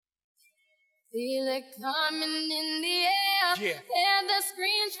Feel it coming in the air. Yeah. Hear the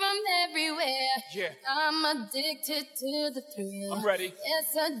screams from everywhere. Yeah. I'm addicted to the thrill. I'm ready.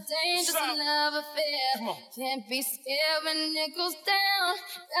 It's a dangerous love affair. Come on. Can't be scared when it goes down.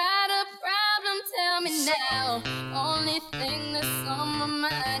 Got a problem? Tell me now. Only thing that's on my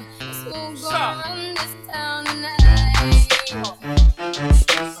mind is who gonna run this town tonight.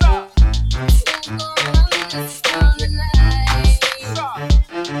 Stop. Who gonna run this town tonight? Stop.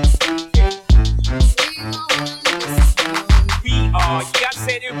 Yeah, I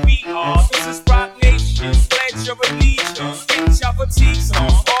said it, we are. This is Rock Nation, pledge your allegiance. Get your fatigues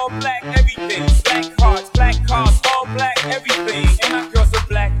on, all black everything. Black hearts, black cars, all black everything. And our girls are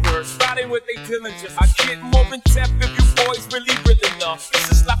blackbirds, riding with their diligence. I get more in depth if you boys really enough.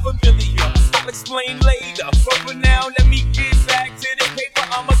 This is not familiar, I'll explain later. But for now, let me get back to the paper.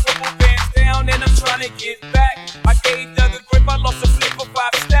 I'm a couple bands down and I'm trying to get back. I gave Doug a grip, I lost a flip for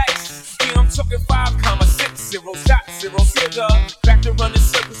 5 stacks. Yeah, I'm talking 5,60, shot 0 figure. Back to running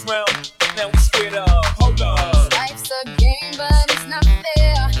circles round, now we squared up. Hold up. Life's a game, but it's not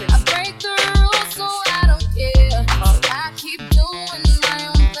fair. I break the rules, so I don't care. I keep doing my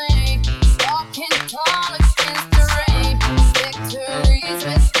own thing, walking tall against the rain. Victories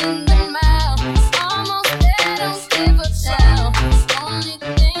within the mile, almost there, don't give a damn. Only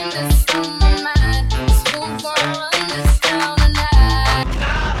thing that's on my mind is who gonna run this town tonight.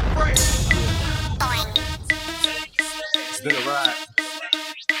 It's been a ride.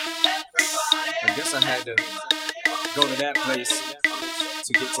 I guess I had to go to that place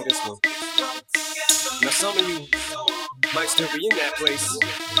to get to this one. Now some of you might still be in that place.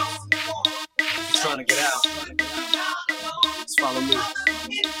 If you're trying to get out, just follow me.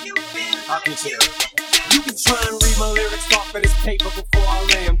 I'll get you there. You can try and read my lyrics off of this paper before I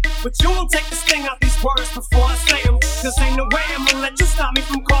lay 'em, but you won't take the sting out these words before I say 'em. Cause ain't no way I'm gonna let you stop me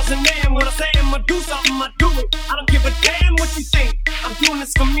from causing man. When I say I'm gonna do something, I do it. I don't give a damn what you think. I'm doing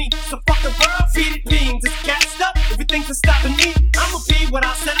this for me, so fuck the world, feed it beans. It's gassed up, everything's for stopping me. I'ma be what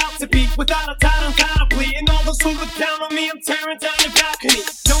I set out to be, without a doubt, undoubtedly. And all those who look down on me, I'm tearing down the balcony.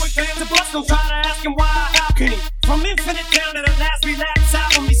 No ifs, or buts, don't try to ask him why, how can he? From infinite down to the last relapse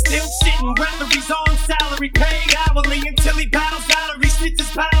album, he's still shitting, whether he's on salary, paid hourly, until he battles out of reach, his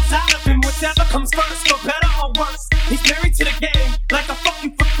battles out of him. Whatever comes first, for better or worse. He's married to the game, like a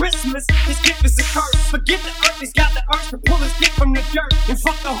fucking for Christmas. His gift is a curse. Forget the earth, he's got the urge to pull his gift from the dirt and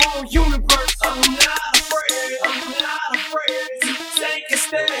fuck the whole universe. I'm not afraid, I'm not afraid to take a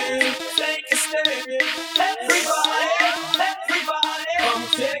stand, take a stand. Everybody, everybody, come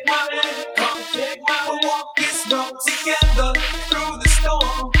take my hand, come take my hand. We'll walk this road together through the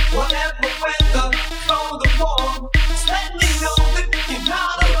storm, whatever weather, through the warm. Just let me know that you're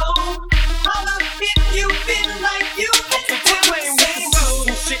not alone. Holla if you feel like you can playing with the rules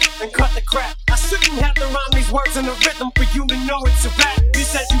and shit and cut the crap. I shouldn't have to rhyme these words in a rhythm for you to know it's a rap. You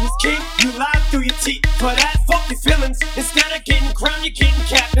said you was king, you lied through your teeth. For that, fuck your feelings. Instead of getting crowned, you're getting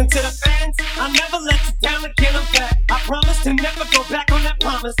capped. And to the fans, I never let you down again, I'm back. I promise to never go back on that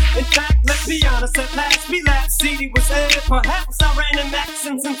promise. In fact, let's be honest, at last we laughed. CD was aired, perhaps I ran in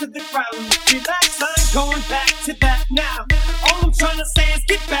accents into the crowd. Relax, I ain't going back to that now. All I'm trying to say is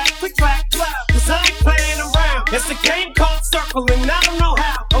get back, click, clack, clap. Cause I ain't playing around. It's a game called circling, I don't know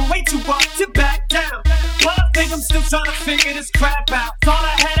how. I'm way too up to back down. But I think I'm still trying to figure this crap out. Thought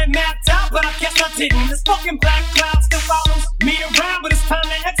I had it mapped out, but I guess I didn't. This fucking black cloud still follows me around, but it's time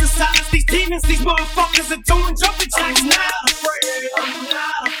to exercise these demons. These motherfuckers are doing jumping jacks. I'm not afraid, I'm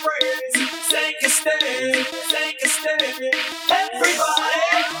not afraid to take a stand, take a stand. Everybody,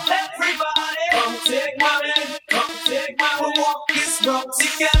 everybody, come take my hand, come take my hand. We'll walk this road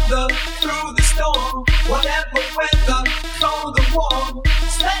together through the storm, whatever weather, through the warm.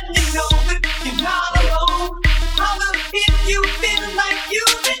 Just let me know that you're not alone. Holla if you feel like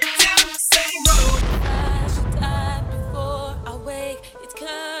you've been down the same road. I should die before I wake. It's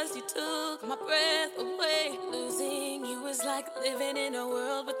 'cause you took my breath away. Losing you is like living in a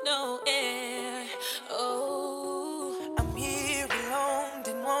world with no air. Oh, I'm here alone,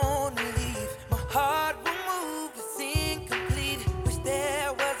 didn't want to leave. My heart will move, it's incomplete. Wish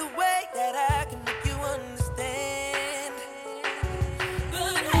there was a way that I can make you understand.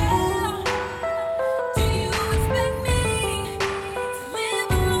 but how do you expect me to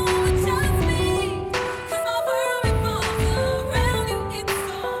live alone with just me? 'Cause my world revolves around you. It's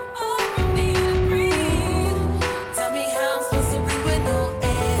so hard for me to breathe. Tell me how I'm supposed to breathe with no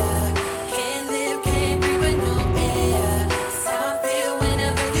air. Can't live, can't breathe with no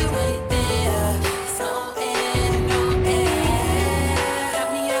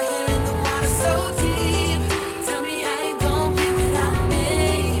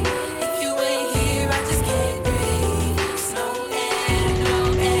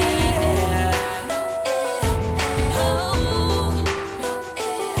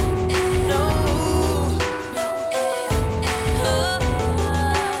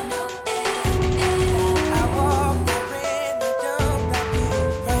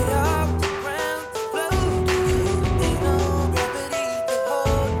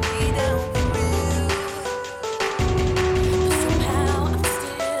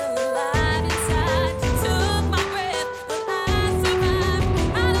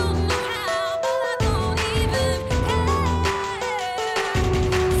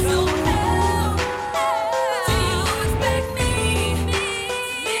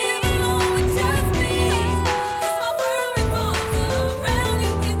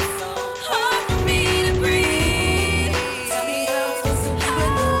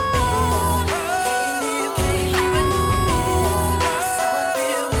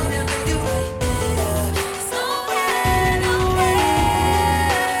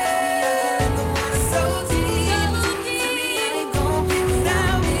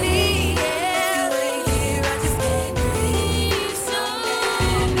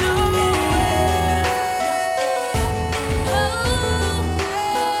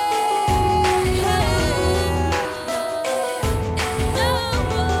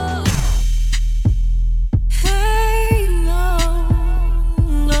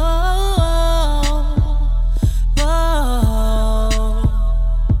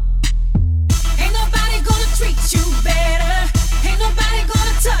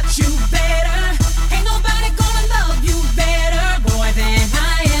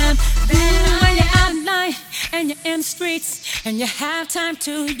streets and you have time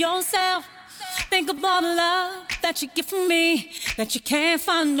to yourself, think of all the love that you get from me that you can't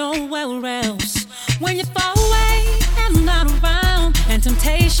find nowhere else. When you fall away and I'm not around and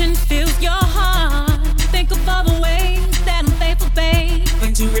temptation fills your heart, think of all the ways that I'm faithful, babe.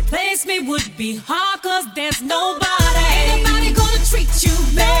 But to replace me would be hard, cause there's nobody. Ain't nobody gonna treat you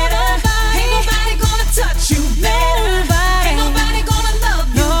better. Ain't nobody gonna touch you better. Ain't nobody gonna love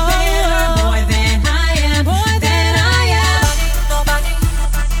you better, boy, than I am. Boy, than I am. Nobody,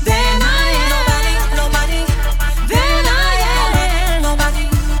 than I am. Nobody, than I am. Nobody.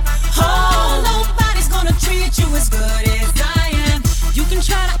 Oh, nobody's gonna treat you as good as I am. You can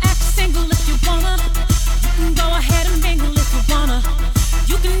try to act single if you wanna. You can go ahead and mingle if you wanna.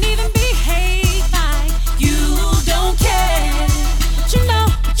 You can even behave like you don't care. But you know,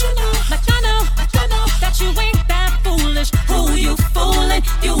 like I know that you ain't that foolish. Who you fooling?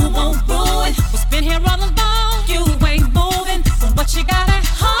 You won't ruin what's been here all along. You ain't moving from what you got at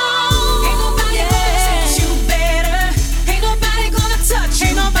home. Ain't nobody gonna treat you better. Ain't nobody gonna touch you.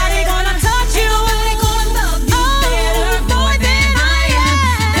 Ain't nobody gonna touch you. Ain't nobody gonna love you better, more than I am.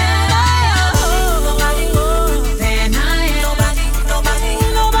 Nobody, than I am.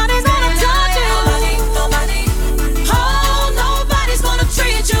 Nobody's gonna touch you. Nobody. Oh, nobody's gonna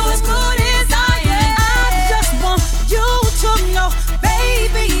treat you as good as I am. I just want you to know,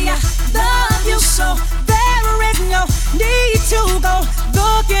 baby, I love you so. There is no need to go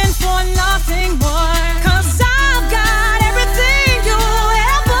looking for nothing more, 'cause I've got everything you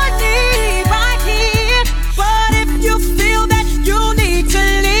ever need right here. But if you feel that you need to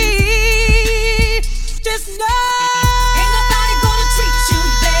leave, just know ain't nobody gonna treat you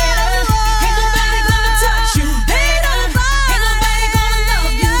better. Ain't nobody gonna touch you better. Ain't nobody gonna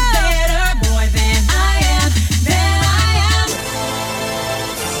love you better, boy, than I am. Than I am.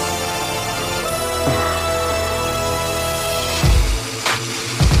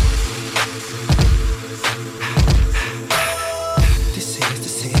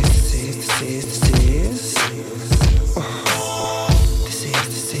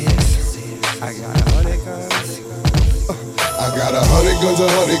 I got 100 guns,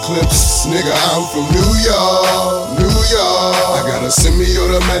 100 clips. Nigga, I'm from New York, New York. I got a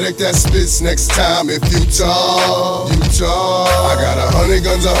semi-automatic that spits next time if you talk. I got 100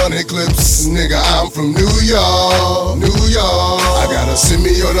 guns, 100 clips. Nigga, I'm from New York, New York. I got a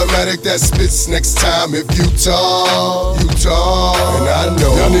semi-automatic that spits next time if you talk. And I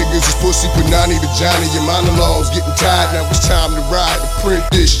know y'all niggas is pussy, but now I need a Johnny. Your monologues getting tired, now it's time to ride. The print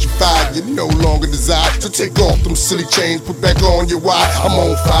this, you fired, you no longer desire. So take off them silly chains, put back on your wire. I'm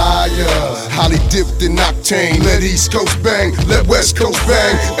on fire, highly dipped in octane. Let East Coast bang, let West Coast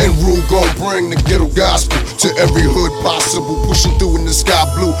bang. And Rule gon' bring the ghetto gospel to every hood possible. Pushing through in the sky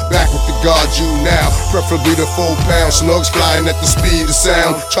blue, back with the guard you now. Preferably the 4-pound slugs flying at the speed of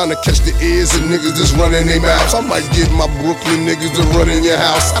sound. Trying to catch the ears of niggas that's running their mouths. I might get my Brooklyn niggas to run in your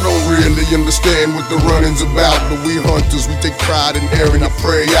house. I don't really understand what the running's about, but we hunters, we take pride in airing our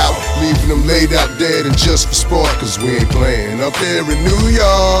prey out, leaving them laid out dead and just for sport, 'cause we ain't playing up there in New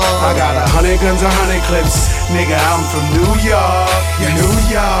York. I got 100 guns, 100 clips. Nigga, I'm from New York, New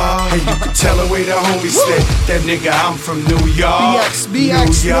York. And you can tell the way the homies spit. That nigga, I'm from New York, New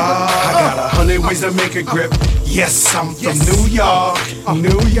York. I got 100 ways to make a grip. Yes, I'm from New York,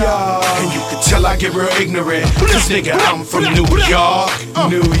 New York. And you can tell I get real ignorant, 'cause nigga, I'm from New York,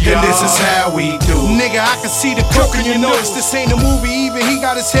 New York. And this is how we do. Nigga, I can see the crook in your nose. This ain't a movie, even he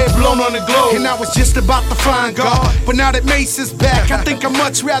got his head blown on the globe. And I was just about to find God, but now that Mace is back, I think I'd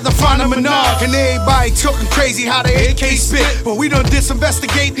much rather find a Menard. And everybody talking crazy how the AK spit, but we done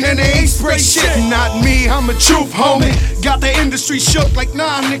disinvestigating and they ain't spray shit. Not me, I'm a truth homie. Got the industry shook like,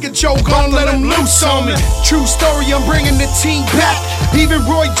 nah, nigga, Joe gon' let him loose on me. True story, I'm bringing the team back. Even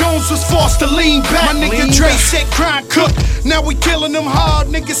Roy Jones was forced to lean back. My nigga Dre said grind cook. Now we killing them hard.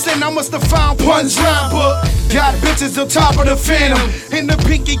 Niggas said I must have found puns rhyme book. Got bitches on top of the Phantom, and the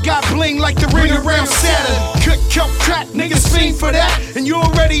pinky got bling like the ring around Saturn. Cut crack, niggas fiend for that. And you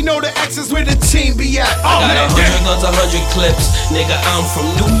already know the X is where the team be at. I got 100 guns, 100 clips. Nigga, I'm from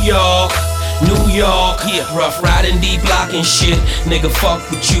New York, New York. Yeah, rough riding, D-block and shit. Nigga, fuck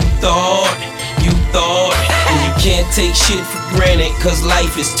what you thought. And you can't take shit for granted, 'cause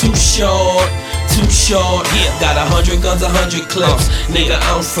life is too short. Yeah, got 100 guns, 100 clips. Nigga,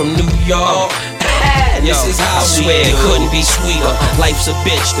 I'm from New York. And this is how I swear it couldn't be sweeter. Life's a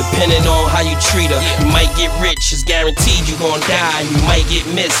bitch, depending on how you treat her. You might get rich, it's guaranteed you gon' die. You might get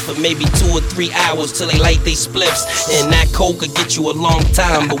missed for maybe 2 or 3 hours till they light they spliffs. And that coke could get you a long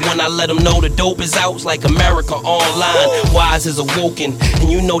time. But when I let them know the dope is out, it's like America Online. Wise is awoken,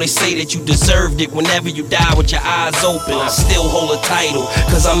 and you know they say that you deserved it whenever you die with your eyes open. I still hold a title,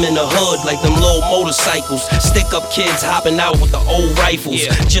 cause I'm in the hood like them little motorcycles. Stick up kids hopping out with the old rifles.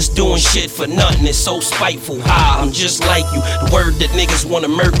 Just doing shit for nothing, it's so spiteful. I'm just like you. The word that niggas wanna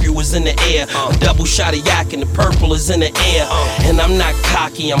murk you is in the air. A double shot of yak and the purple is in the air. And I'm not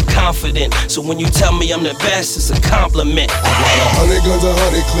cocky, I'm confident. So when you tell me I'm the best, it's a compliment. I got 100 guns,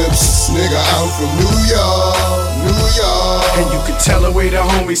 100 clips. Nigga, I'm from New York, New York. And you can tell the way the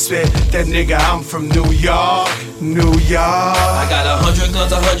homie said that nigga, I'm from New York, New York. I got 100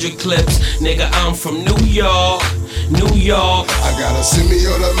 guns, 100 clips. Nigga, I'm from New York, New York. I got a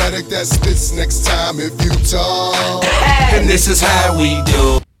semi-automatic that spits next time if you talk. And this is how we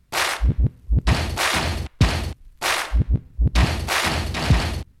do.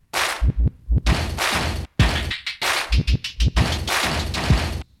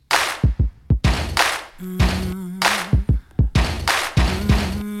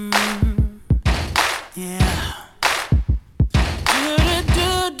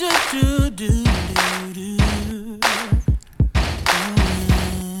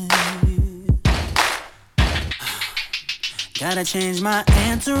 Gotta change my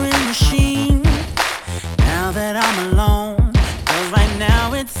answering machine now that I'm alone. Cause right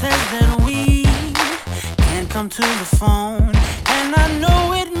now it says that we can't come to the phone. And I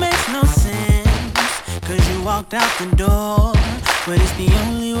know it makes no sense, cause you walked out the door. But it's the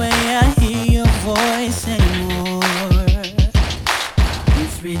only way I hear your voice anymore.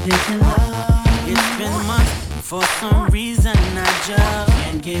 It's ridiculous. It's been months, for some reason I just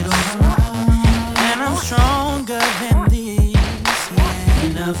can't get over. And I'm stronger than this.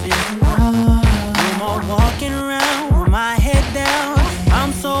 Enough is enough. No more walking around with my head down.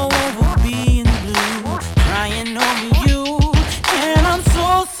 I'm so over being blue, crying over you. And I'm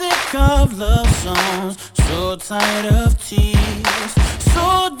so sick of love songs, so tired of tears,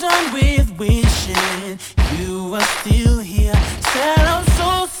 so done with wishing you were still here. Said I'm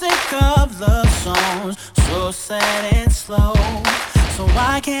so sick of love songs, so sad and slow. So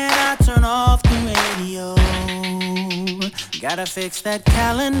why can't I turn off the radio? Gotta fix that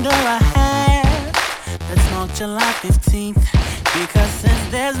calendar I had that's marked July 15th. Because since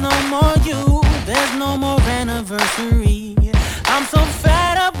there's no more you, there's no more anniversary. I'm so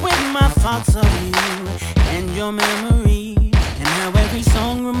fed up with my thoughts of you and your memory, and how every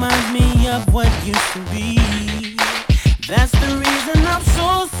song reminds me of what used to be. That's the reason I'm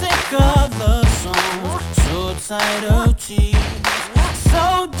so sick of love songs, so tired of tears,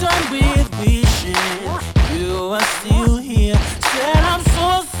 so done with wishing you are still here. Said I'm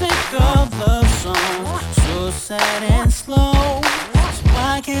so sick of love songs, so sad and slow. So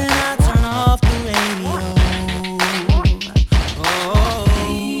why can't I turn off the radio? Oh,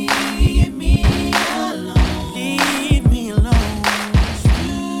 leave me alone. Leave me alone.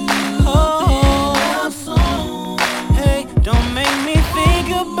 Oh, love song. Hey, don't make me think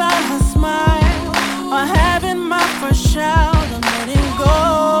about her smile or having my first child. I'm letting go.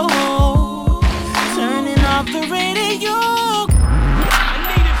 Turning off the radio. I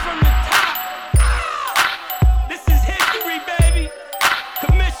need it from the top. This is history, baby.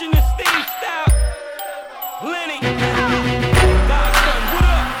 Commissioner Steve Stout. Lenny. Godson, what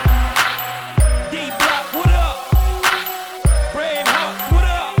up? D-Block, what up? Braveheart, what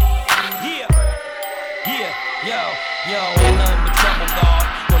up? Yeah. Yo, ain't nothing but trouble, God.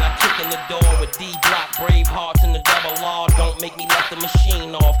 When I kick in the door with D-Block, Bravehearts in the double R. Don't make me let the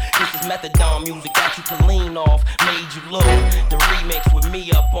machine off. This is methadone music that you can lean off. Made you look, the remix with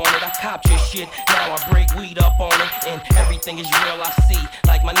me up on it. I copped your shit, now I break weed up on it. And everything is real I see.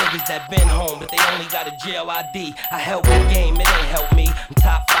 Like my niggas that been home, but they only got a jail ID. I help the game, it ain't help me. I'm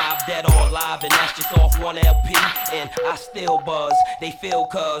top 5 dead or alive, and that's just off 1 LP. And I still buzz, they feel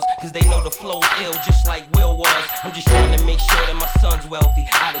cause they know the flow's ill just like Will was. I'm just trying to make sure that my son's wealthy.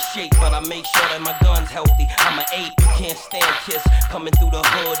 Out of shape, but I make sure that my gun's healthy. I'm an ape, you can't stand Kiss. Coming through the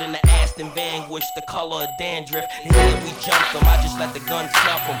hood in the Aston Vanquish, the color of dandruff. And then we jumped them, I just let the gun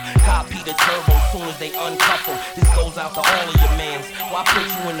snuff them. Copy the turbo soon as they uncuff them. This goes out to all of your mans. Why put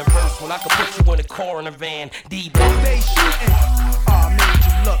you in the verse when I could put you in the car in a van? D-Block. They shooting, made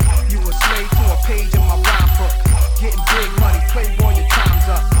you look. You a slave to a page in my rhyme book. Getting big money, playboy, your time's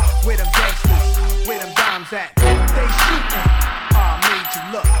up. Where them gangsters, where them dimes at? They shooting, made you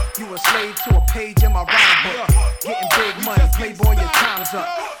look. You a slave to a page in my rhyme book. getting big money. Playboy, your time's up.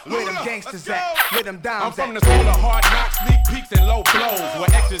 Where them gangsters at? Where them dimes I'm from at? the school of hard knocks, sneak peeks and low blows. Where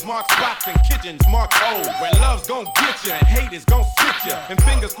X's mark spots and kitchens mark O's. Where love's gon' get you and hate is gon' sit you. And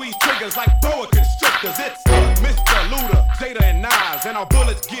fingers squeeze triggers like boa constrictors. It's Mr. Luda, Jada and Nas. And our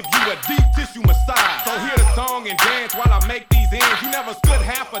bullets give you a deep tissue massage. So hear the song and dance while I make these ends. You never stood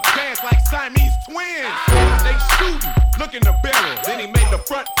half a chance like Siamese twins. They shootin', look in the barrel. Then he made the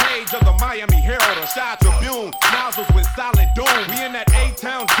front page of the Miami Herald or Chi Tribune. Nozzles with silent doom. We in that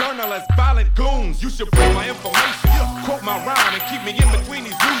A-Town journal as violent goons. You should bring my information, quote my rhyme, and keep me in between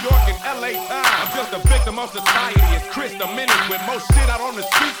these New York and LA times. I'm just a victim of society. It's Chris the Menace with more shit out on the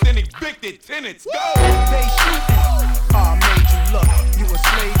streets than evicted tenants. Go! They shootin'. I made you look. You a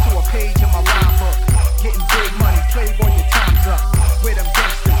slave to a page in my rhyme book. Getting big money, Playboy, your time's up. Where them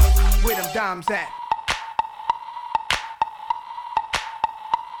gangsters? Where them dimes at?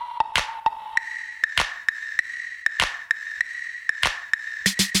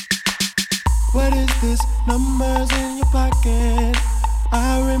 What is this? Numbers in your pocket.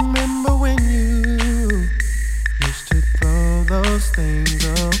 I remember when you used to throw those things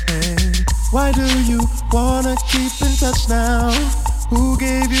away. Why do you wanna keep in touch now? Who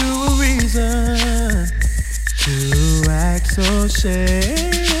gave you a reason to act so shady?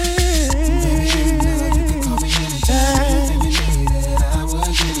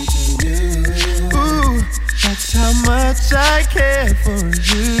 Ooh, that's how much I care for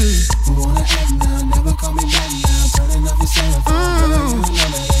you. Wanna act now, never call me back now. Turning off your cell phone,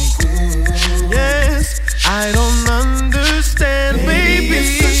 yes, I don't understand, baby.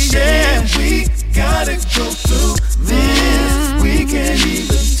 It's a shame we gotta go through this. We can't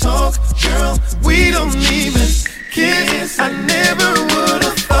even talk, girl. We don't even kiss. I never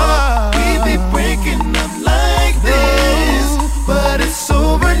would've thought we'd be breaking up like this, but it's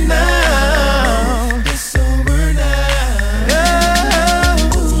over now. It's over now.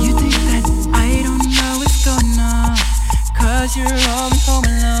 You think that I don't know what's going on, 'cause you're always home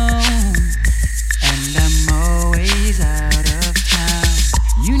alone, and I'm always out of town.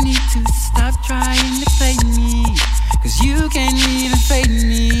 You need to stop trying to play me, 'cause you can't even fade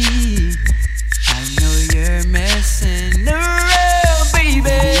me. I know you're messing around,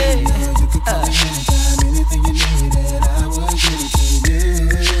 baby. You could call me anytime, anything you needed, I would give it to you.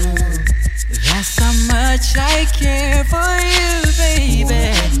 That's how much I care for you, baby.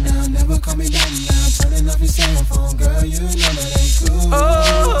 Now, never call me back now. Turning off your cell phone, girl, you know that ain't cool.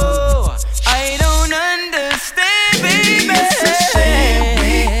 Oh, I don't understand, baby. It's a shame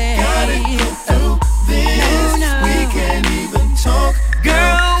we gotta go through this. No. We can't even talk,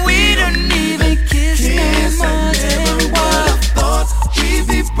 Girl, we don't even kiss no more I never than would've thought we'd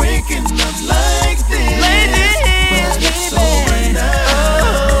be breaking up like this. But it's over now.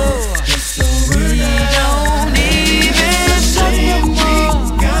 It's over now. don't even It's a talk no shame more. we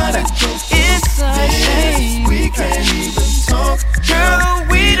gotta go through It's a this. shame. We can't even talk, Girl,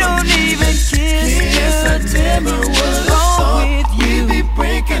 we don't even kiss. I never would've thought we'd be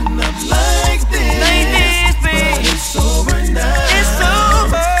breaking up like this. But it's over now. It's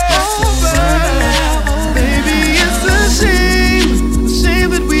over. Baby, it's a shame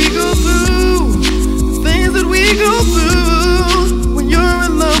that we go through the things that we go through when you're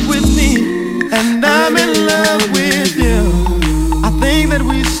in love with me and I'm in love with you. I think that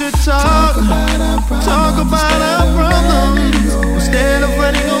we should talk about our problems instead of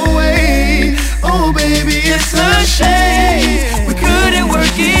running away. Oh, baby, it's a shame we couldn't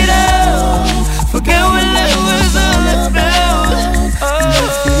work it out. Forget what love was all about.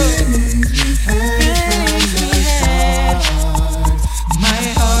 My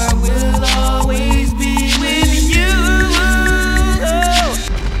heart will always be with you.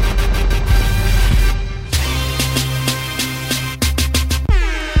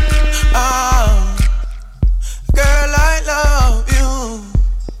 Girl, I love you.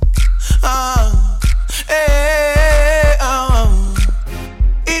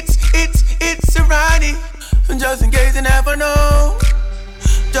 It's a Ronnie. Just in case you never know.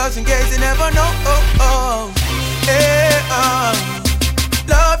 Just in case you never know.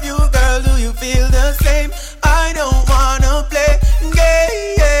 Love you, girl. Do you feel the same? I don't wanna play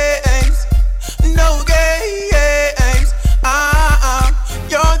games. No games.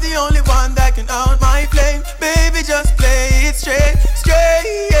 You're the only one that can out my flame. Baby, just play it straight.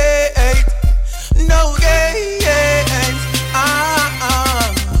 No games.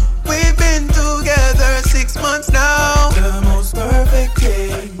 We've been together 6 months now. The most perfect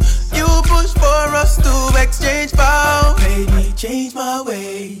day. You pushed for us to exchange vows. Made me change my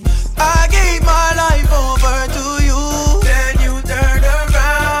ways. I gave my life over to you. Then you turned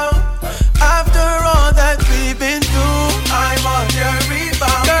around. After all that we've been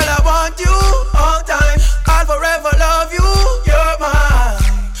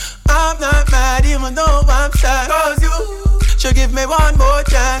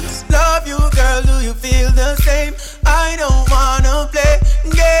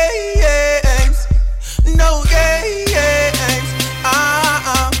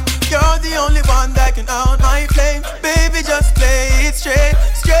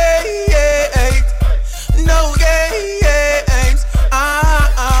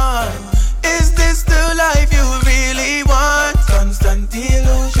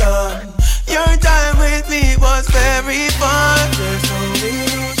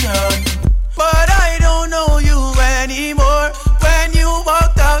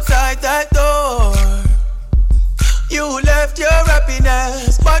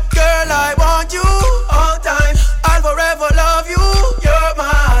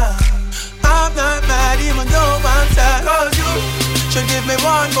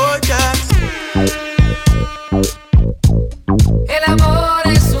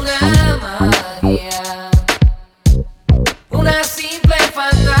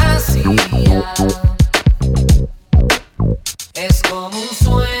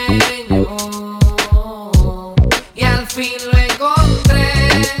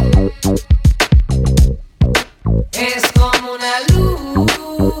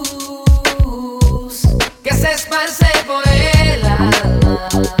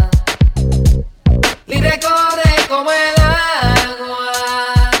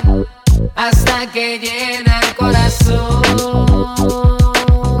cosa que llena el corazón.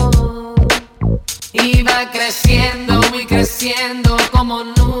 Y va creciendo, muy creciendo, como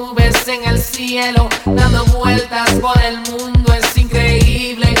nubes en el cielo, dando vueltas por el mundo, es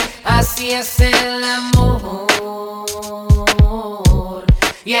increíble, así es el amor.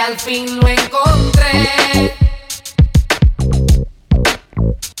 Y al fin lo encontré.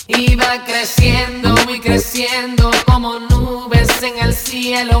 Y va creciendo, muy creciendo, como nubes en el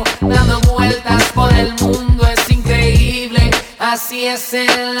cielo, dando vueltas por el mundo, es increíble, así es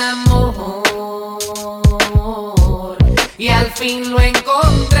el amor. Y al fin lo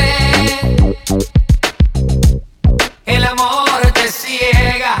encontré. El amor te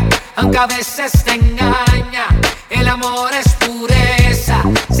ciega, aunque a veces te engaña. El amor es pureza.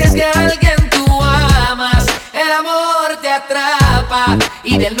 Si es que a alguien tú amas, el amor te atrapa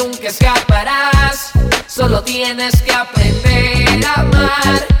y de nunca escaparás. Solo tienes que aprender a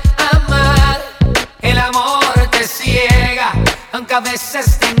amar, amar. El amor te ciega, aunque a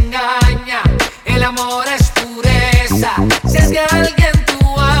veces te engaña. El amor es pureza. Si es que a alguien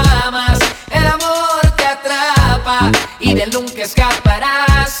tú amas, el amor te atrapa y de nunca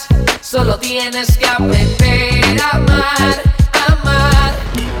escaparás. Solo tienes que aprender a amar, amar.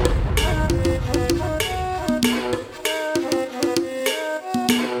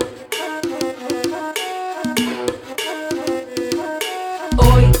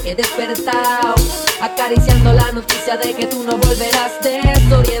 Hoy he despertado, acariciando la noticia de que tú no volverás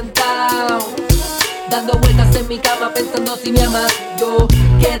desorientado. Dando vueltas en mi cama pensando si me amas, yo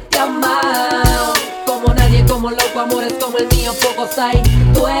que te he amado. Como nadie, como loco, amores como el mío pocos hay.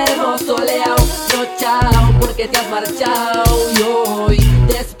 Duermo soleado, no chao, porque te has marchado. Y hoy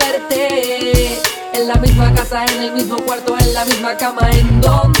desperté en la misma casa, en el mismo cuarto, en la misma cama en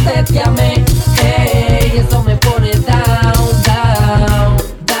donde te amé. Hey, eso me pone down, down,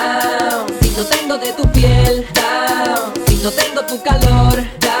 down. Si no tengo de tu piel, down. Si no tengo tu calor,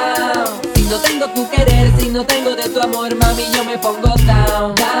 down. Si no tengo tu querer, si no tengo de tu amor, mami, yo me pongo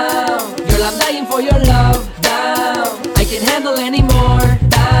down, down. Girl, I'm dying for your love, down. I can't handle anymore,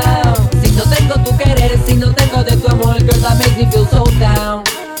 down. Si no tengo tu querer, si no tengo de tu amor, girl, that makes me feel so down.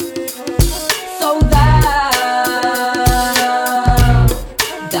 So down.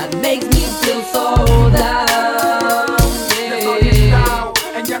 That makes me feel so down. Desorientado,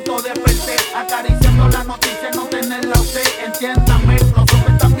 en llanto desperté, acariciando la noticia, no tenerla usted. Entiéndame, los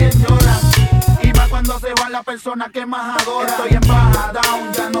hombres también lloran. Y va cuando se va la persona que más adora. Estoy en baja,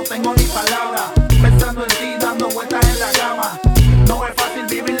 down, ya no tengo ni palabras. Pensando en ti, dando vueltas en la cama. No es fácil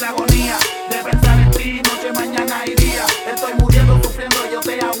vivir la agonía de pensar en ti, noche, mañana y día. Estoy muriendo, sufriendo, yo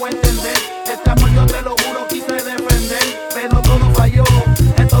te hago entender. Este amor yo te lo juro, quise defender, pero todo falló.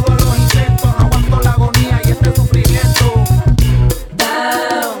 En todos los intentos, no aguanto la agonía y este sufrimiento.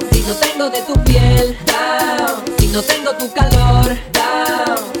 Down, si no tengo de tu piel, down. Si no tengo tu calor,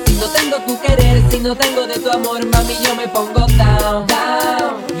 down. Si no tengo tu querer, si no tengo de tu amor, mami, yo me pongo down,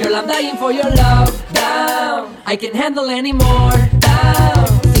 down. Girl, I'm dying for your love, down. I can't handle anymore, down.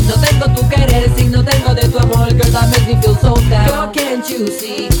 Si no tengo tu querer, si no tengo de tu amor, girl, that makes me feel so down. Girl, can't you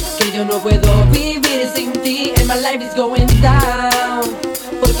see que yo no puedo vivir sin ti? And my life is going down.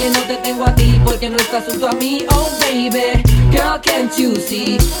 Porque no te tengo a ti, porque no estás junto a mí, oh baby. Girl, can't you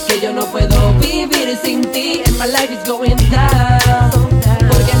see que yo no puedo vivir sin ti? And my life is going down.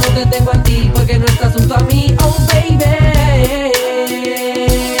 Porque no te tengo a ti, porque no estás junto a mí, oh baby.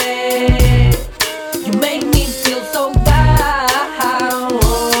 You make me feel so down,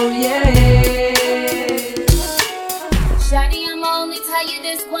 oh yeah. Shawty, I'm only tired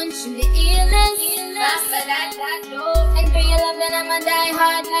this once you the illness. And for your love, then I'ma die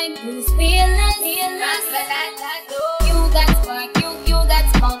hard like Bruce Willis. You got spark, you got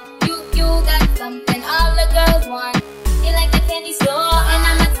smoke, you got something all the girls want. You like a candy store, and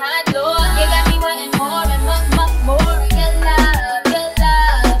I'm a toddler. You got me wanting more and much more. Your love, yeah. Your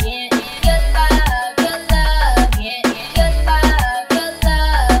love, yeah. Your love, yeah. Your love,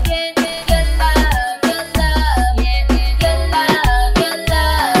 yeah. Your love, yeah. Your love, your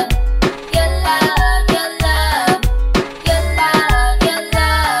love. Your love, your love. Your love, your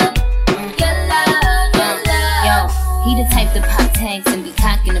love. Your love, your love. Yo, he the type to pop tags and be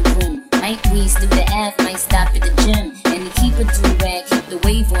cocking the boom. Might breeze through the F, might stop at the gym. And he keep a do-rag, keep the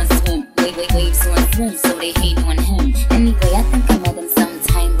wave on swim. Waves on swim, so they hate on him. Anyway, I think I met him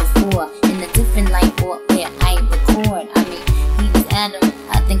sometime before. In a different light board where I record. I mean, he was Adam,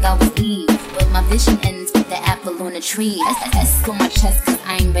 I think I was Eve. But my vision ends with the apple on the tree. That's on my chest, cause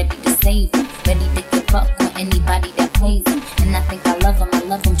I ain't ready to save him. Ready to give up on anybody that plays him. And I think I love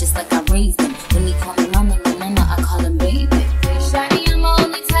him just like I raised him. When he call me mama, I call him baby. Shawty, I'm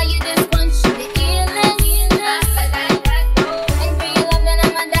only tired this once you the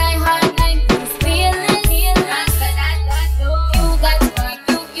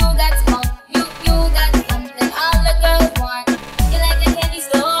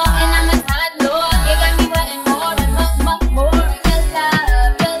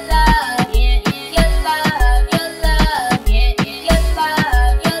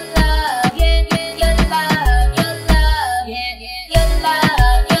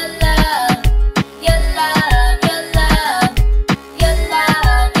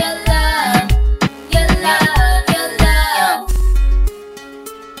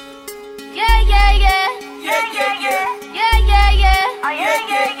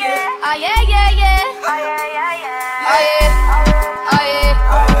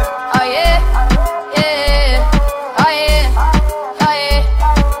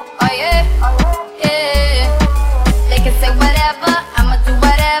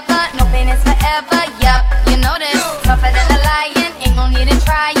whatever. No pain is forever. Yup, you know this. Tougher than a lion, ain't no need in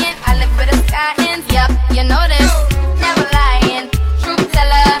trying. I live with a sky ends. Yup, you know this. Never lying, truth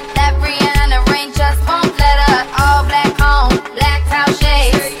teller. That Rihanna rain just won't let her. All black home, black top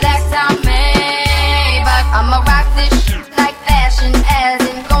shades, black top Maybach. I'ma rock this shit like fashion, as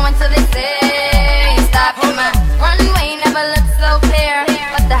in going till they say stop. And my runway never looked so clear,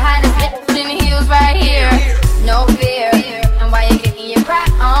 but the hottest bitch in the heels right here. No fear, and why you getting your cry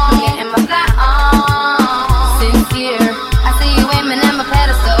on, getting my fly on. Sincere, I see you aiming at my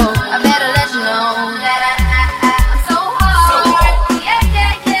pedestal. I better let you know that I'm so hard. Yeah,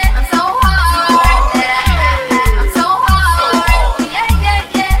 yeah, yeah, I'm so hard. I'm so hard. Yeah, yeah,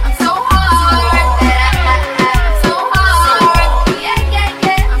 yeah, I'm so hard. I'm so hard. Yeah, yeah,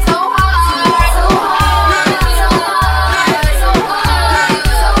 yeah, I'm so hard. So hard, so hard, so hard,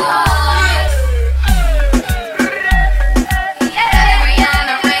 so hard. Yeah,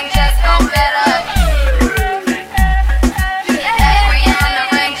 Rihanna ring just go better. Yeah, Rihanna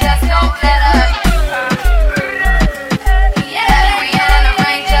ring just go better. Yeah, Rihanna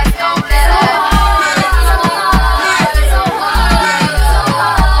ring just go better. So hard, so hard, so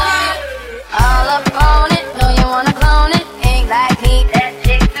hard. All up on it, know you wanna clone it. Ain't like me, that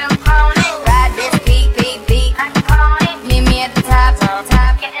chick too chronic. Ride this beat, beat, beat, I can clone it. Meet me at the top,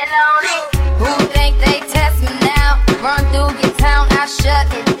 getting on it. Who think they test me now? Run through your town, I shut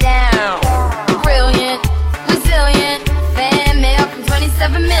it down. Brilliant, resilient, fan mail from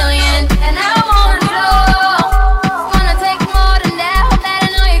 27 million. And I wanna know, it's gonna take more than that. Hope that I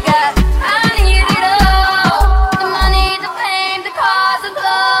know you got. I need it all. The money, the fame, the cars, the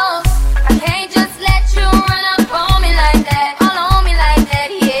clothes. I can't just let you run up on me like that, all on me like that,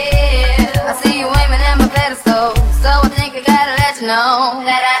 yeah. I see you aiming at my pedestal, so I think I gotta let you know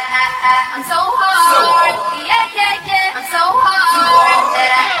that I'm so hard. Yeah, yeah, yeah, I'm so hard.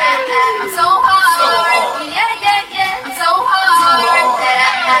 That I'm so hard. Yeah, yeah, yeah, I'm so hard.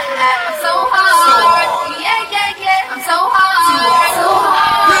 That I'm so hard. Yeah, yeah, yeah, I'm so hard. So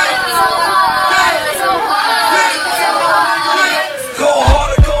hard, so hard, so hard, so hard. Go hard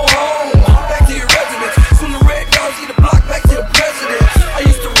or go home. Back to your residence. Soon the red dogs eat the block back to the president. I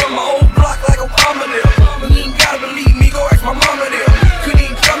used to run my old block like Obama there. But you ain't gotta believe me, go ask my mama there. Couldn't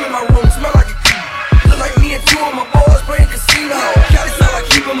even come in my room, smell like a key. Look like me and two of my boys playing casino. Cali sound like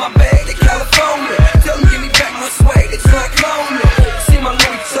keeping my bag, they California. Tell them give me back my swag, they try to clone me. See my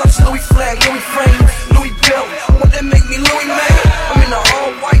Louis Chucks, Louis flag, Louis frame, Louis belt. What that make me Louis man? I'm in the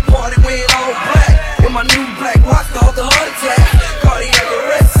all white party wearing all black. With my new black watch, called the heart attack. Cardiac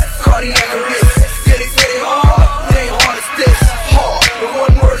arrest, cardiac arrest. Yeah, they say they hard, they ain't hard as this. Hard, but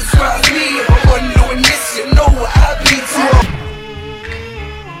one word describes me. If I wasn't doing this, you know what I'd be too.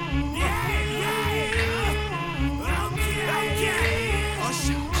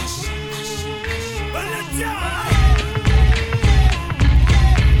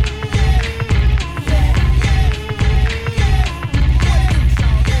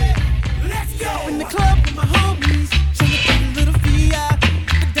 In the club with my homies, trying to put a little VI,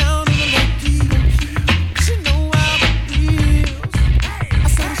 but down on the low key. She know how it feels. I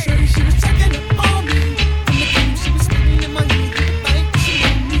saw the shorty, she was checking up on me. From the game, she was spitting in my ear. The bite, she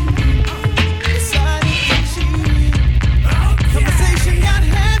knew me. Decided that she conversation got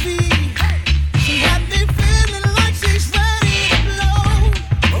heavy. She had me feeling like she's ready to blow.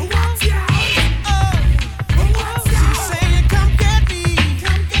 Watch out! She's saying, come get me.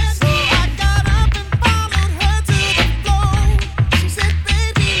 So I got up and followed her to the floor. She said,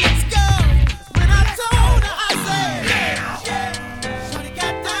 baby, let's go. When I told her, I said, yeah. Shorty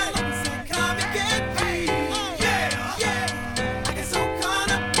got down and said, come and get me. Yeah. I get so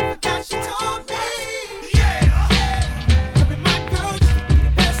caught up, forgot she told me. Up in my girl, just to be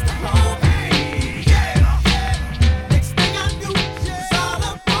the best to hold me. Next thing I knew, she was all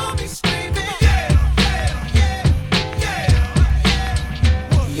up on me screaming.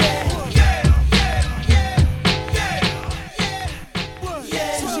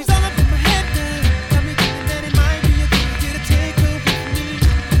 So she's all up in my head now. Got me thinking that it might be a good idea to take her with me.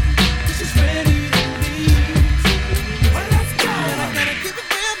 'Cause she's ready to leave. Well, let's go. And I gotta keep it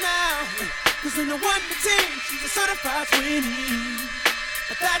real now. 'Cause in the 1 to 10, she's a certified 20.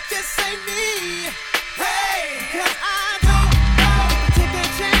 But that just ain't me. Hey, 'cause I don't know. Take that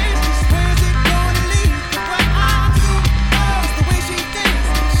chance, just where's it gonna lead? But what I do is the way she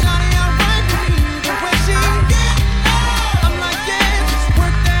dances. Shawty alright with me, the way she get low. I'm like, yeah, just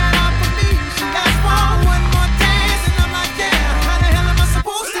work that out for me. She asked for one more dance, and I'm like, yeah, how the hell am I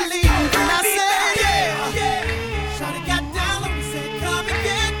supposed to leave? And I said, yeah. Shawty got down low and said, come and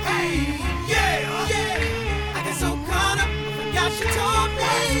get me. Yeah. I got so caught up, I forgot she told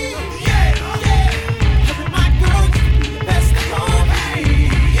me.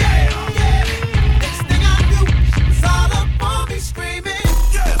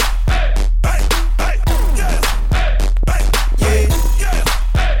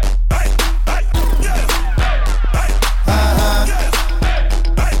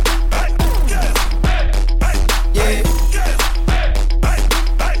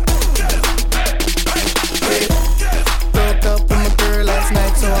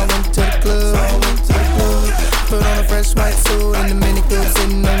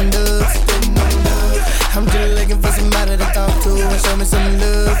 show me some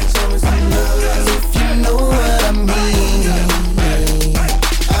love. If you know what I mean.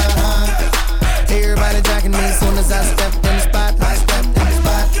 Everybody jacking me as soon as I step in the spot.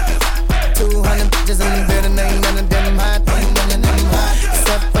 200 bitches in the building, ain't none of them hot.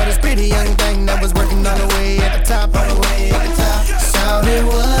 Except for this pretty young thing that was working all the way at the top. Shouted,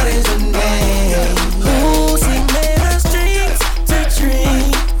 what is her name? Ooh, she made us drinks to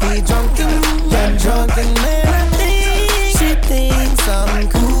drink. We drunk and man, I think she thinks I'm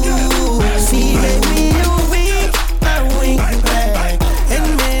cool. She made me a wink, I wink back. And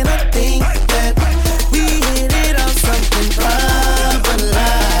man, I think that we hit it on something proper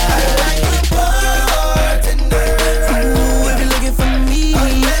like the bartender. Ooh, if you're looking for me,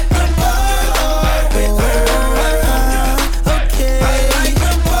 I'm at the bar with her. Okay, like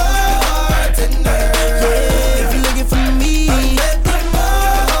the bartender. Yeah, if you're looking for me, I'm at the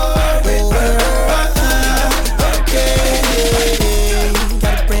bar with her. Okay,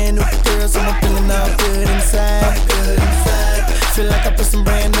 got a brand new girl, so I'm feeling all good inside. Feel like I put some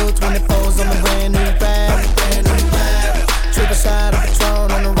brand new 24s on a brand new vibe. Triple shot of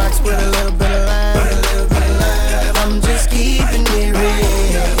Patron on the rocks with a little bit of lime. I'm just keeping it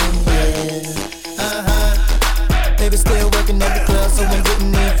real. Baby still working at the club, so I'm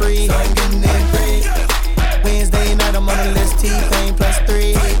getting in free. Wednesday night I'm on the list, T-Pain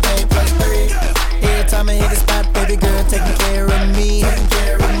 +3. Every time I hit the spot, baby girl taking care of me.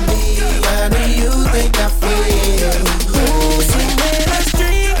 How do you think I feel? Ooh, she made us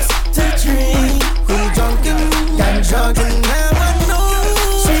drinks to drink. We got drunk and now I know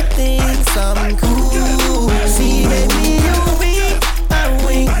she thinks I'm cool. She made me a wink, I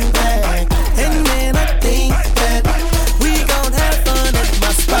wink back. And then I think that we gon' have fun at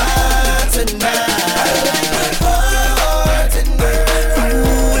my spot tonight. I like the bartender.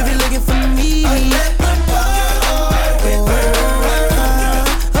 Ooh, if you're looking for me, I'm at the bar with her.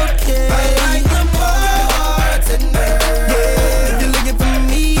 Okay, I like the bartender. Yeah, if you're looking for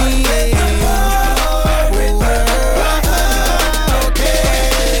me, I'm at the bar with her. Okay.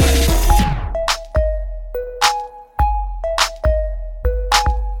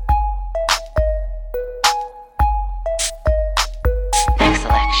 Next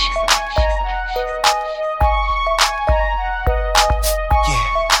selection.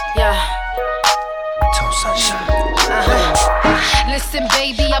 Yeah. Tone Sunshine. Listen,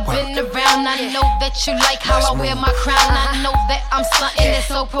 baby, I've been around. I know that you like how I wear my crown. I know that I'm something that's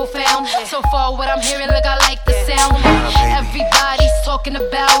so profound. So far, what I'm hearing, look, I like the sound. Everybody's talking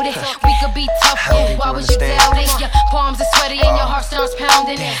about it. We could be tough, but why would you doubt it? Your palms are sweaty and your heart starts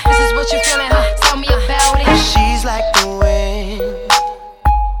pounding. This is what you're feeling, huh? Tell me about it. She's like the wind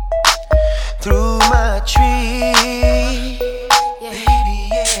through my tree. Baby,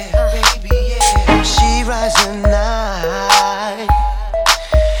 yeah. She rides the night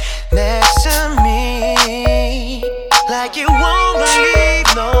next to me like you won't believe,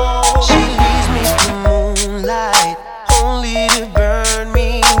 no. She leaves me the moonlight only to burn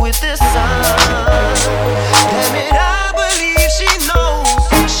me with the sun. Damn it, I believe she knows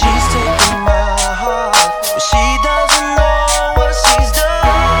she's taking my heart, but she doesn't know what she's done.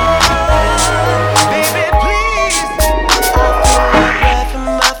 Baby, please, I feel her breath in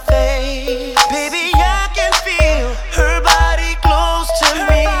my face. Baby, I can feel her body close to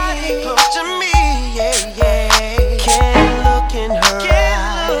me, yeah. Can't look in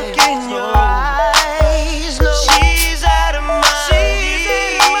her eyes, no. She's out of my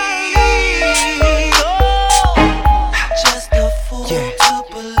league. Oh, just a fool to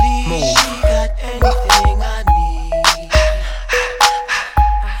believe she got anything I need.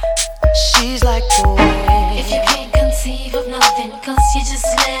 She's like the wind. If you can't conceive of nothing, cause you just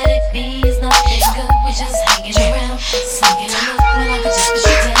let it be, it's nothing good. We're just hanging around, sneaking a look when I could just put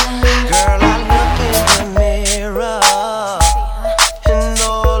you down. Girl, I look in the mirror and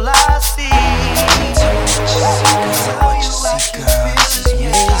all I see is a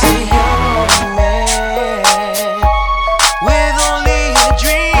young man with only a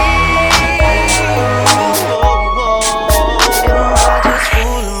dream. Am I just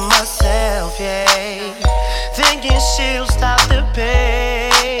fooling myself, yeah?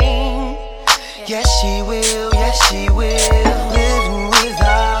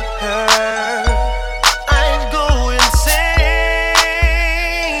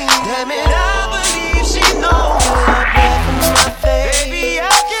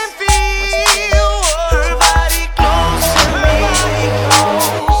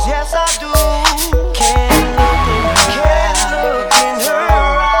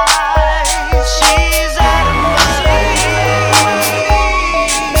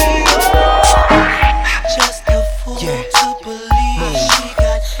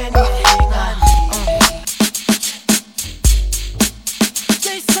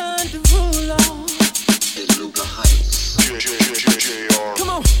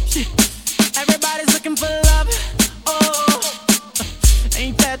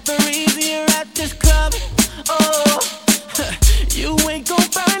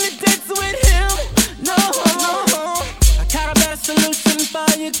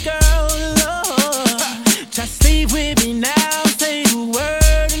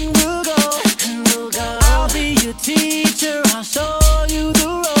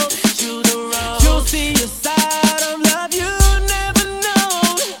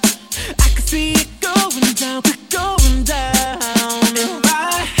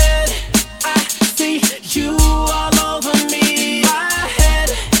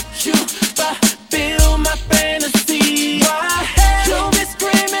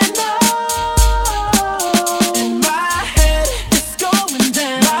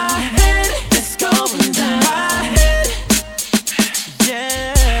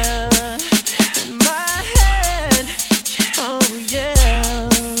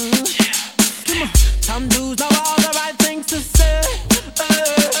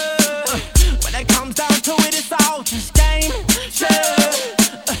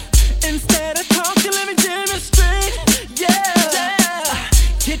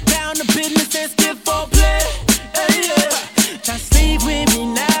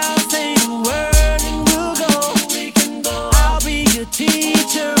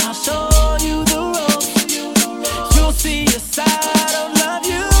 teacher. I'll show you the ropes. You'll see a side of love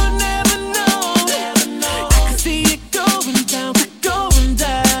you never know. I can see it going down, going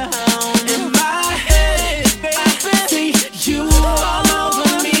down. In my head, baby, see you all over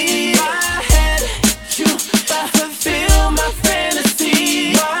me. My head, you fulfill my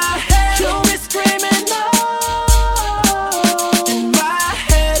fantasy. My head, you'll be screaming no. In my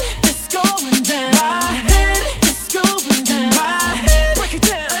head, it's going down. My head, it's going down. My head, break it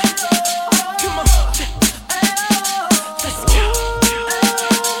down. Come on, let's go.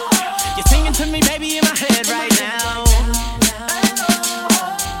 You're singing to me, baby, in my head right now.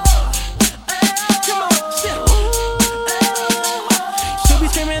 Come on, she'll be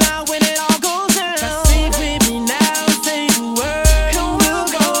screaming out when it all goes down. Sing with me now, say the word, and we'll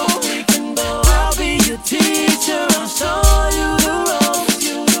go. I'll be your teacher, I'll show you the ropes.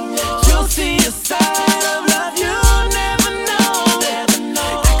 You'll see a side of love you never know.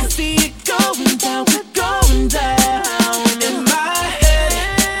 I can see it going down, we're going down. In my head,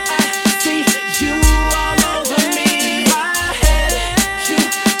 I see you all over me. My head, you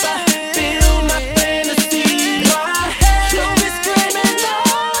fulfill my fantasy. My head, you'll be screaming no.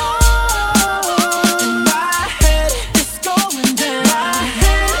 In my head, it's going down. My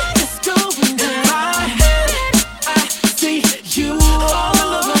head, it's going down. My head, I see you all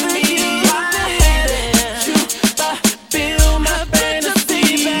over me. My head, you fulfill my fantasy.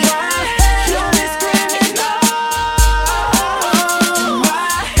 My head, you'll be screaming no. My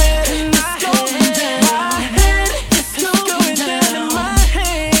head, it's going down. My head, it's going down. In my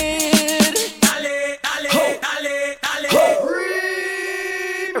head. Dale, dale, dale, dale.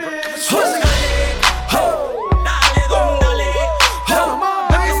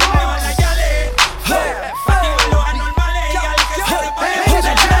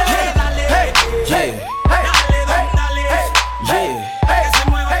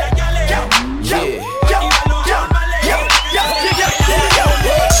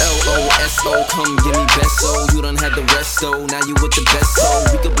 LOSO, come give me beso. You done had the rest though, now you with the best though.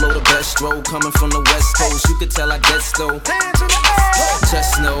 We could blow the best stroke, coming from the west coast. You could tell I guess though.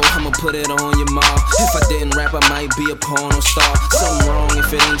 Just know I'ma put it on your ma. If I didn't rap, I might be a porno star. Something wrong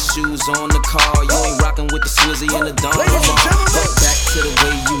if it ain't shoes on the car. You ain't rocking with the Swizzy and the Don. But back to the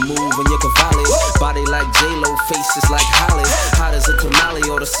way you move and your cavalli. Body like J-Lo, faces like Holly. Hot as a tamale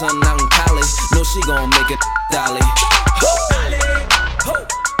or the sun out in Cali. No, she gon' make it dolly.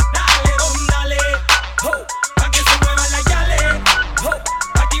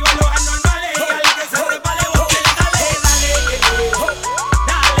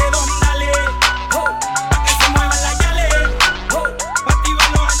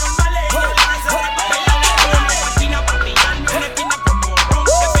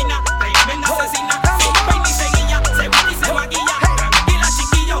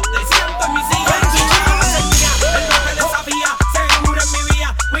 Desafía, se mura en mi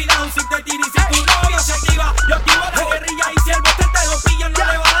vía.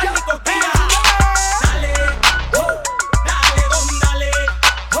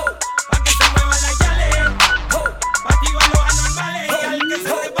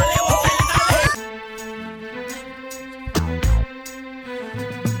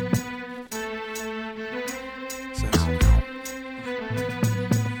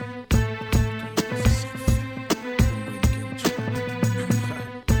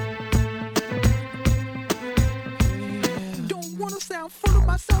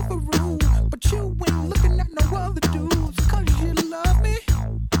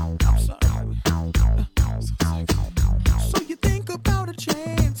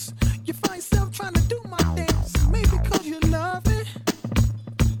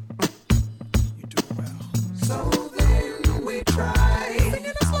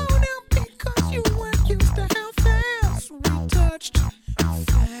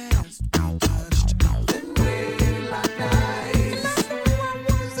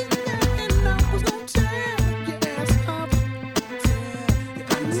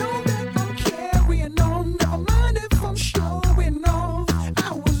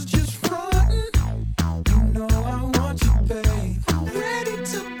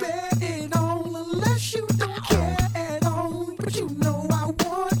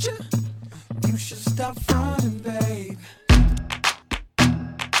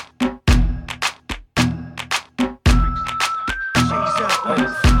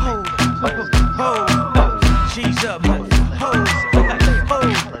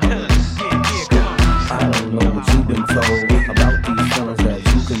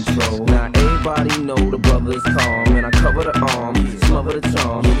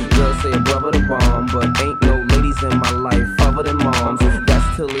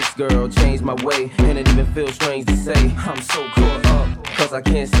 till this girl changed my way. And it even feels strange to say I'm so caught up, cause I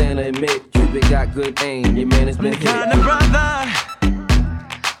can't stand to admit Cupid got good aim, your man has been hit. I'm the kind of brother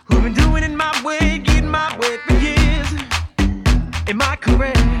who been doing it my way, getting my way for years in my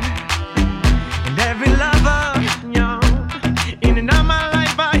career. And every lover, in and out my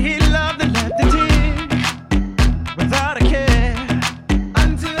life, I hear love that left a tear without a care.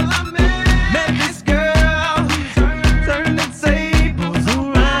 Until I met this girl, turn the tables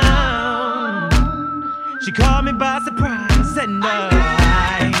around. She caught me by surprise and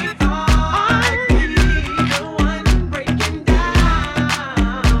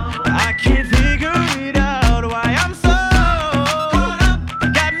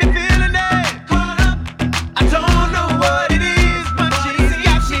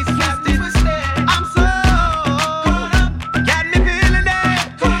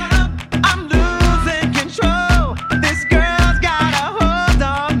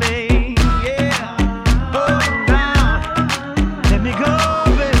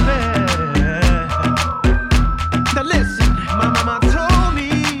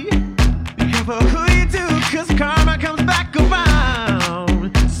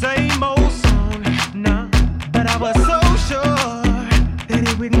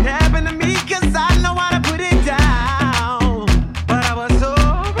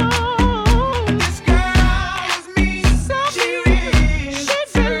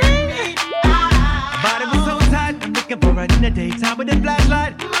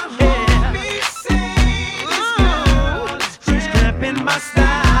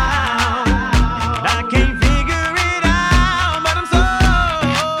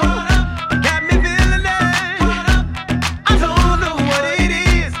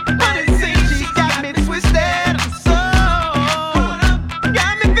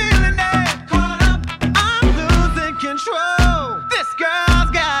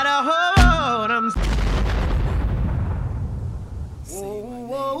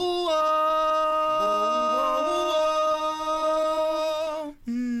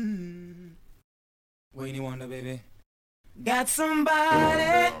got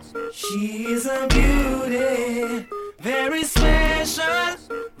somebody, she's a beauty, very special,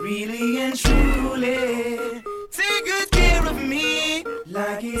 really and truly. Take good care of me,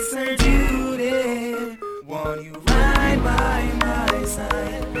 like it's her duty. Want you right by my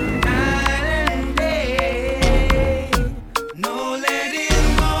side, night and day. No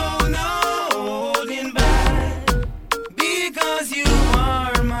letting go, no holding back, because you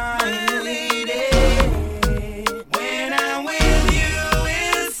are my lady. When I'm with you,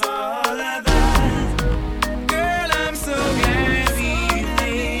 it's all of that. Girl, I'm so glad we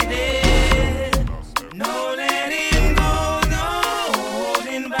made it. No letting go, no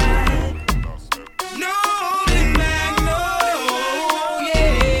holding back. No holding back, no,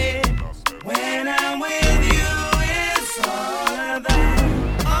 yeah. When I'm with you, it's all of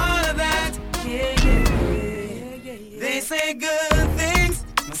that, yeah. They say good things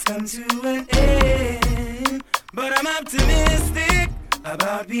must come to an end, but I'm optimistic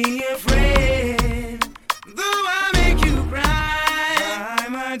about being a friend. Though I make you cry,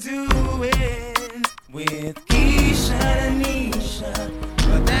 I'm a doing with Keisha and Nisha,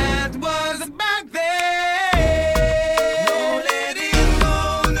 but that was back then. No letting go,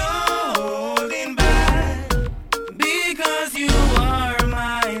 no holding back, because you are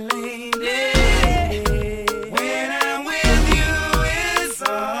my lady. When I'm with you, it's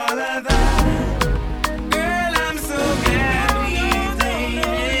all of that. Girl, I'm so glad we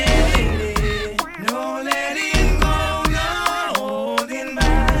dated. No letting go, no holding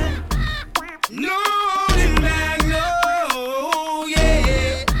back. No holding back, no,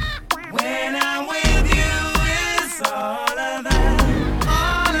 yeah. When I'm with you, it's all of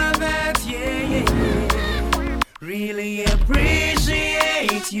that, yeah. Really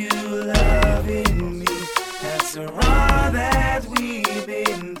appreciate you loving me after all that we've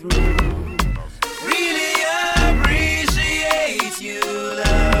been through. Really appreciate you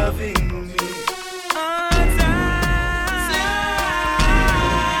loving me all time.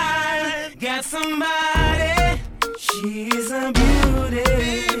 Got somebody, she's a beauty,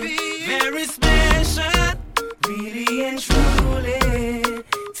 very special, really and truly.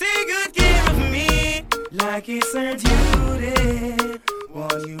 Take good care of me, like it's her duty.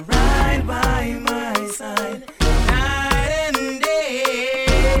 Want you right by my side, night and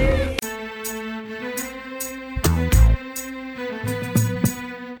day.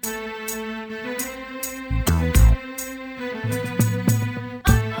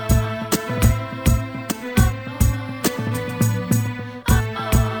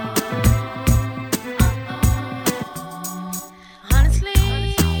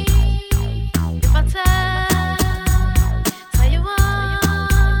 Honestly,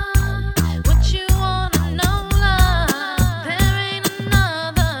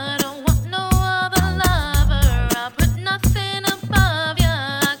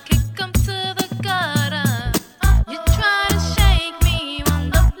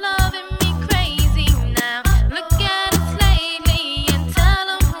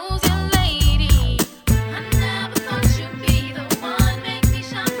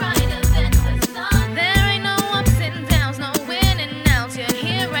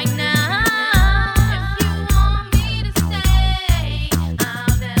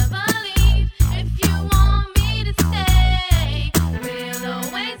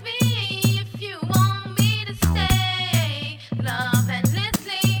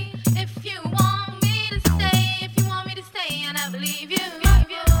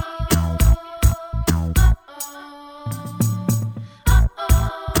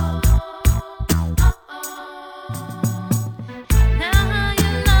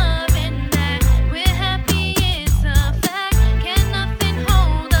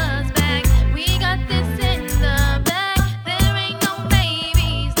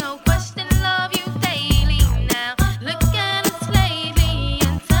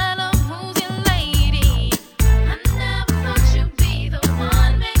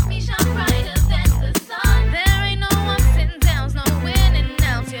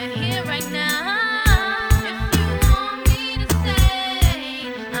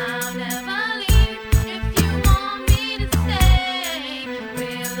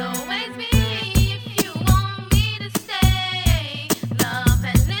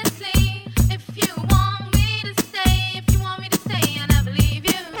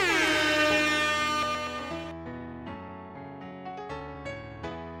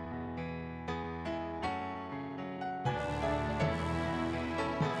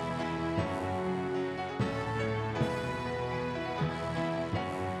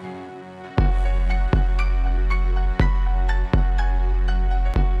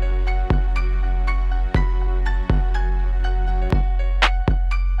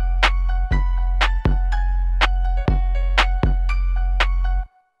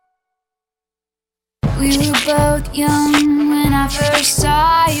 both young when I first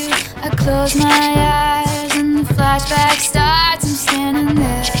saw you. I close my eyes and the flashback starts. I'm standing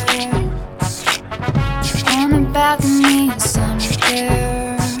there on the balcony in summer.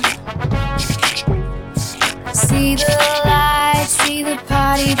 See the lights, see the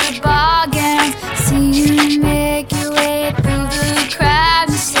party, the ball gowns. See you make your way through the crowd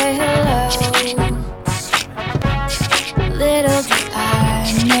and say hello. Little did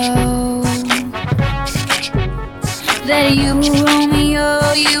I know that you were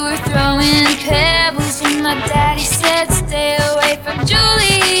Romeo, you were throwing pebbles when my daddy said stay away from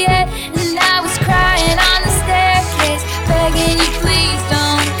Juliet. And I was crying on the staircase, begging you please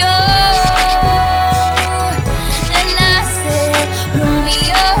don't go. And I said,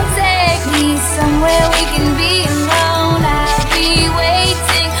 Romeo, take me somewhere we can be alone. I'll be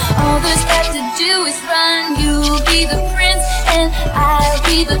waiting, all there's left to do is run. You'll be the prince and I'll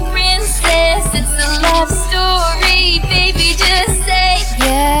be the princess. It's a love story, baby, just say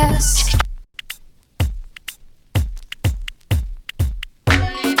yes.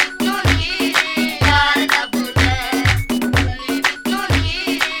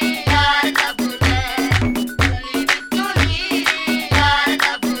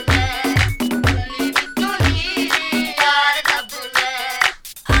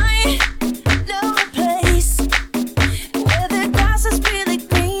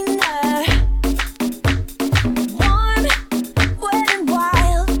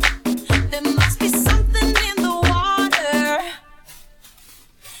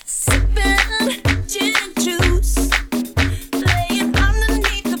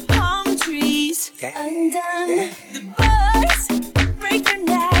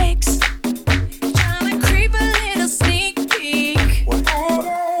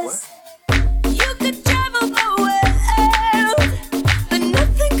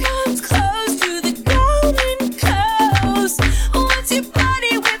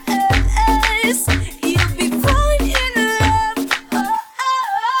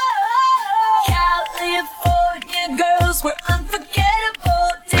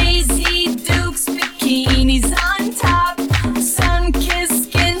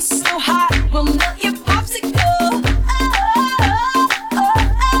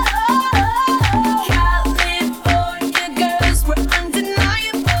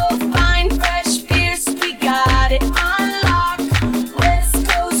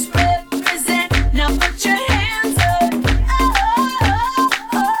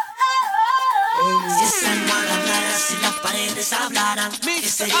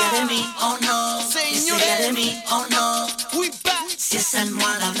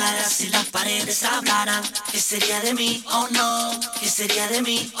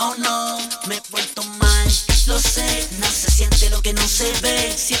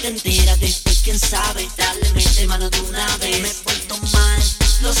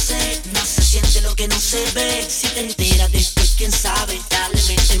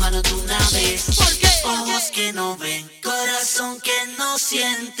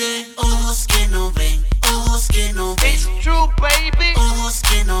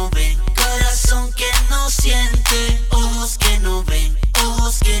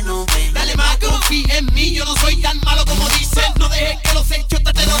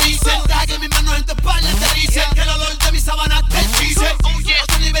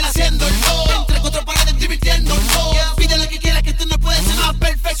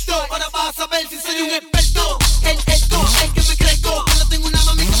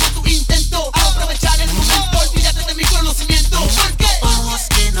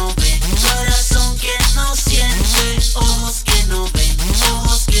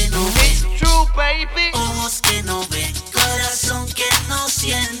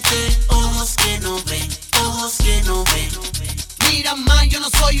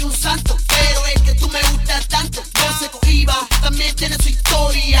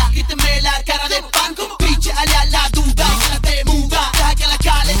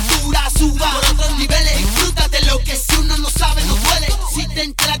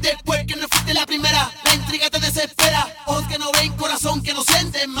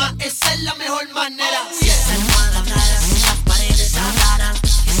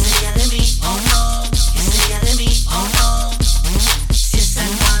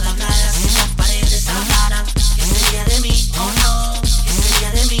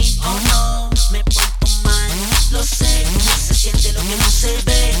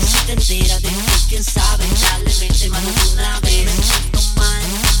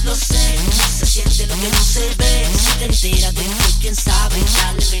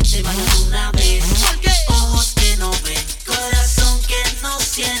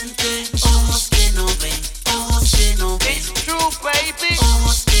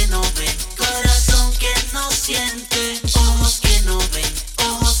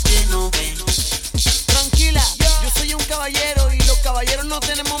 no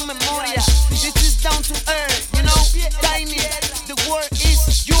tenemos memoria. This is down to earth, you know, tiny, the world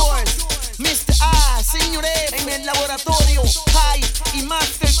is yours. Mr. A, señores, en el laboratorio, High y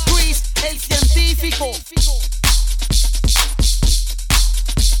Master Chris, el científico.